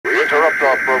interrupt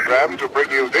our program to bring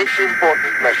you this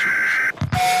important message.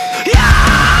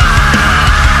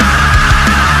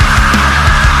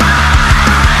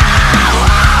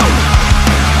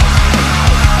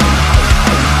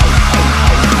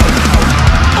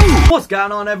 What's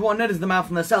going on, everyone? It is the Man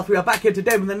from the South. We are back here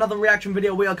today with another reaction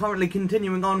video. We are currently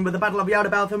continuing on with the Battle of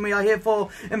Yaldabaoth, and we are here for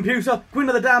Empusa, Queen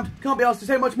of the Damned. Can't be asked to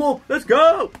say much more. Let's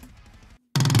go!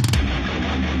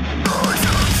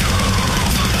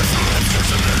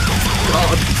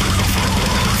 God.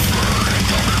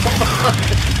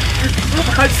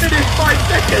 I finished 5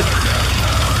 seconds!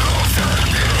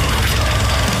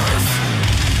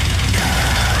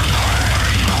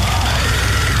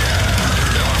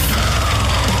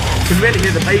 You can really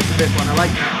hear the bass of this one, I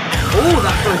like that. Oh,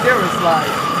 that's a hero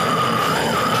slide.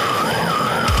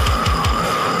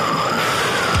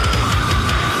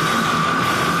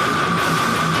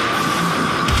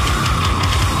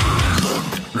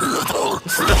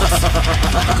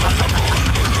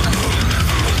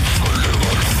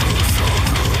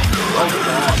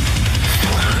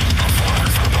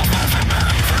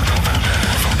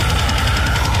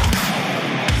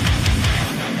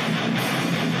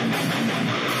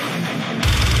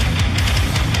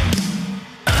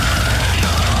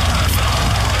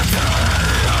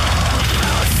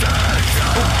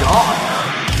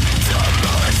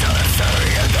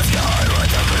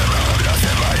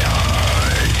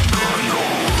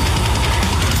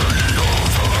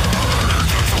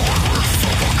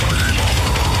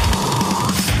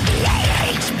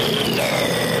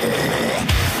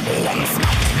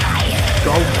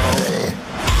 Oh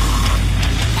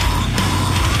god.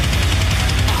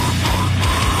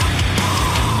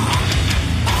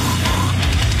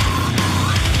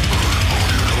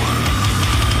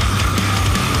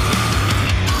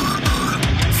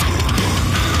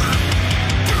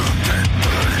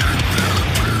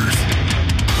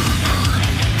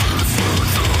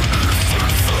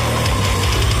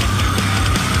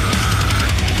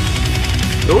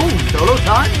 Solo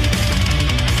time?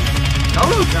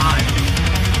 Solo time!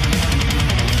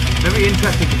 Very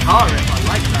interesting guitar riff, I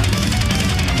like that.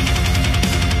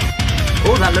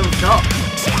 Oh, that little shot.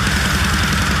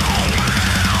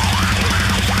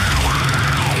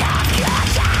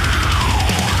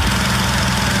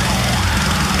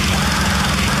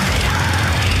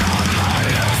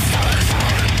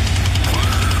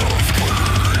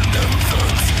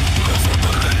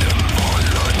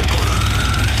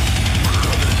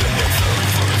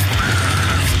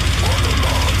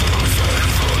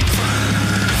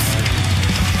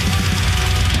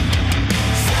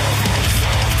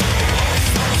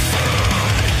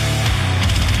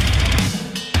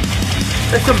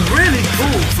 There's some really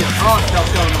cool guitar stuff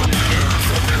going on in here.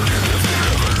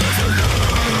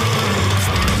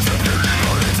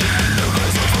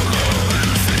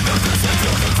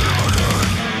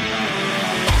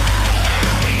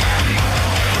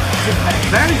 It's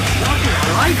very shocking,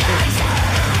 I like it.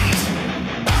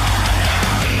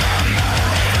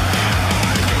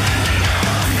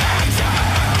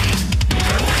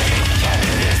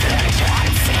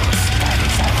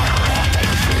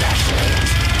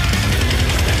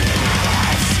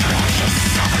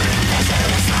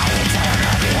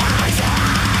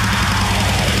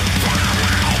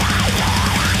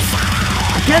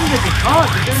 Again, the guitars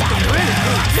are doing some really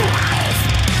cool shit.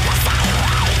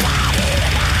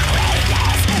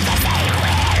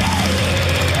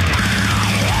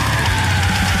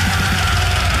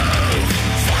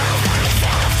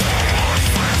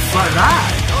 Like that?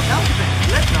 Oh, that was a bit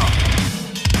split now.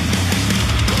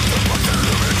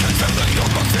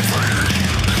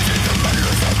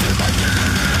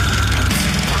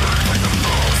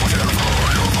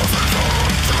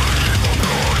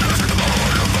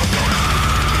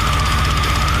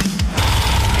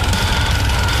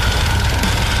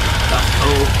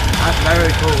 That's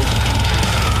very cool.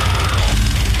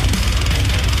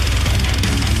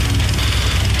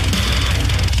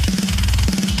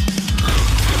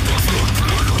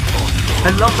 I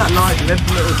love that line,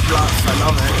 live little sluts, I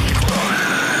love it.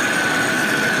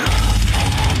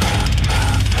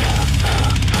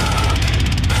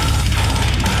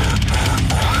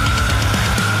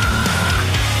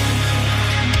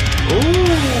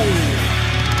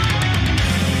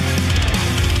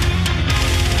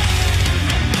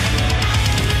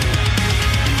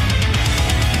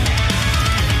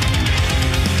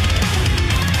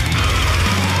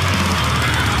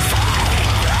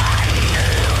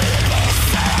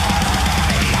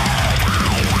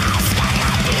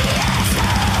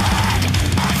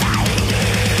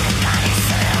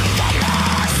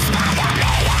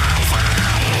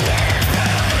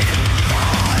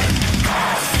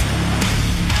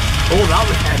 Oh, that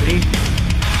was heavy.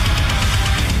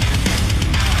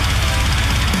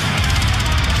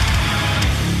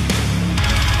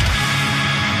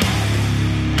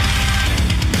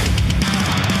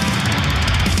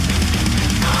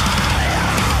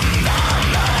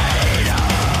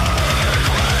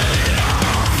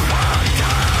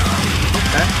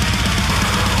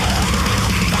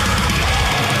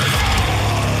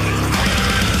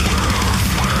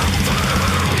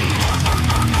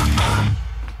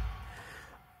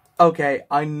 Okay,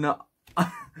 I know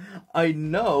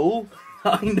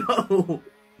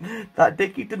that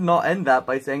Dickie did not end that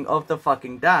by saying, "Of the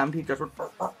fucking damned," he just went,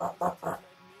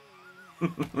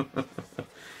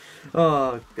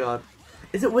 oh, God.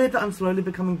 Is it weird that I'm slowly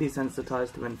becoming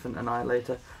desensitized to Infant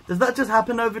Annihilator? Does that just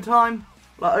happen over time?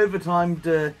 Like, over time,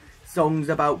 do songs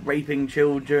about raping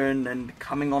children and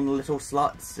coming on little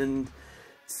sluts and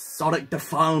sonic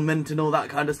defilement and all that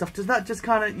kind of stuff, does that just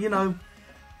kind of, you know,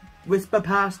 whisper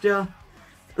past you?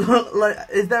 Like,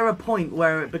 is there a point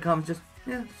where it becomes just,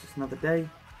 yeah, it's just another day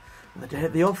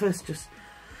at the office, just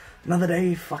another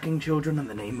day fucking children in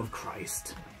the name of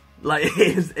Christ? Like,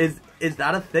 is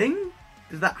that a thing?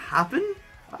 Does that happen?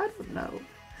 I don't know.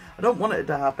 I don't want it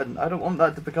to happen. I don't want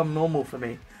that to become normal for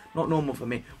me. Not normal for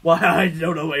me. Why, I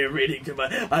don't know why you're reading to me.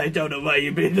 I don't know why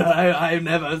you've been. I've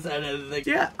never said anything.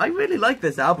 Yeah, I really like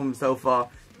this album so far.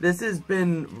 This has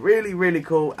been really, really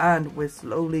cool, and we're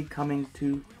slowly coming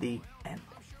to the end.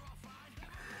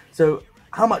 So,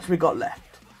 how much we got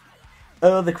left?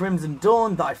 The Crimson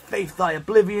Dawn, Thy Faith, Thy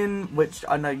Oblivion, which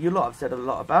I know you lot have said a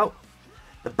lot about.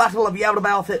 The Battle of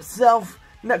Yaldabaoth itself,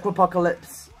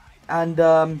 Necropocalypse,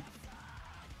 and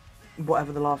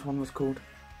whatever the last one was called.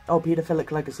 Oh,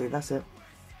 Pedophilic Legacy, that's it.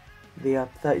 The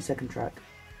 30-second track.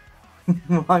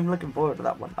 I'm looking forward to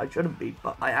that one. I shouldn't be,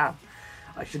 but I am.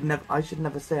 I should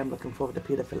never say I'm looking forward to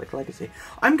Pedophilic Legacy.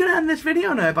 I'm gonna end this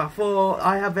video now before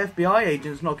I have FBI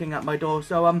agents knocking at my door.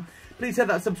 So please hit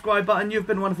that subscribe button. You've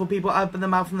been wonderful people. I've been the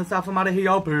Mouth from the South. I'm out of here.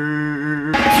 Y'all.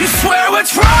 You swear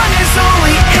what's wrong is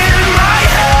only